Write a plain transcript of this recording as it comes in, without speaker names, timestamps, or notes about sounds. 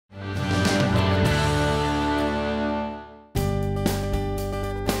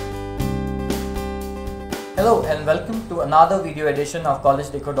Hello and welcome to another video edition of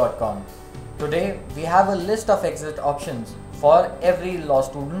collegedeco.com. Today we have a list of exit options for every law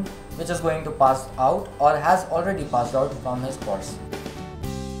student which is going to pass out or has already passed out from his course.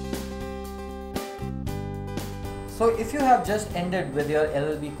 So if you have just ended with your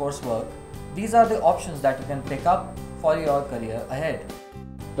LLB coursework, these are the options that you can pick up for your career ahead.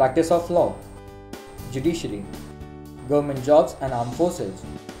 Practice of law, judiciary, government jobs and armed forces,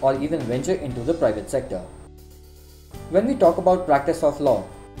 or even venture into the private sector. When we talk about practice of law,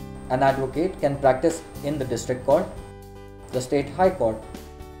 an advocate can practice in the district court, the state high court,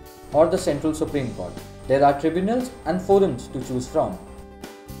 or the central supreme court. There are tribunals and forums to choose from.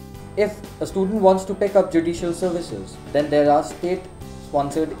 If a student wants to pick up judicial services, then there are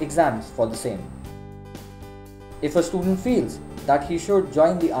state-sponsored exams for the same. If a student feels that he should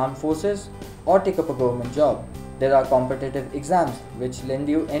join the armed forces or take up a government job, there are competitive exams which lend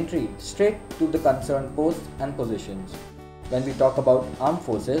you entry straight to the concerned posts and positions. When we talk about armed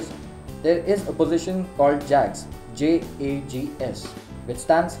forces, there is a position called JAGS, J-A-G-S, which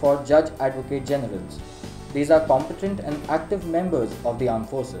stands for Judge Advocate Generals. These are competent and active members of the armed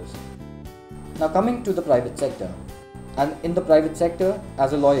forces. Now coming to the private sector. And in the private sector,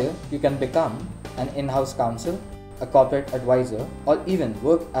 as a lawyer, you can become an in-house counsel, a corporate advisor, or even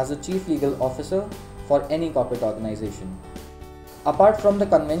work as a chief legal officer for any corporate organization. Apart from the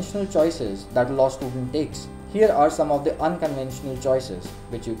conventional choices that a law student takes, here are some of the unconventional choices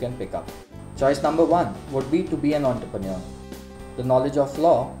which you can pick up. Choice number 1 would be to be an entrepreneur. The knowledge of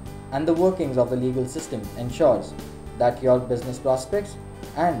law and the workings of the legal system ensures that your business prospects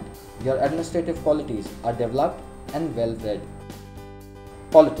and your administrative qualities are developed and well read.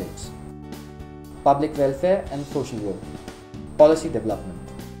 Politics, public welfare and social work, policy development.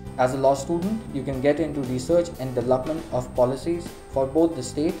 As a law student, you can get into research and development of policies for both the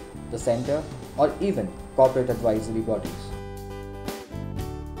state, the center, or even corporate advisory bodies.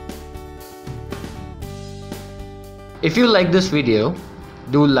 If you like this video,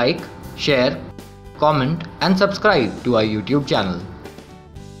 do like, share, comment and subscribe to our YouTube channel.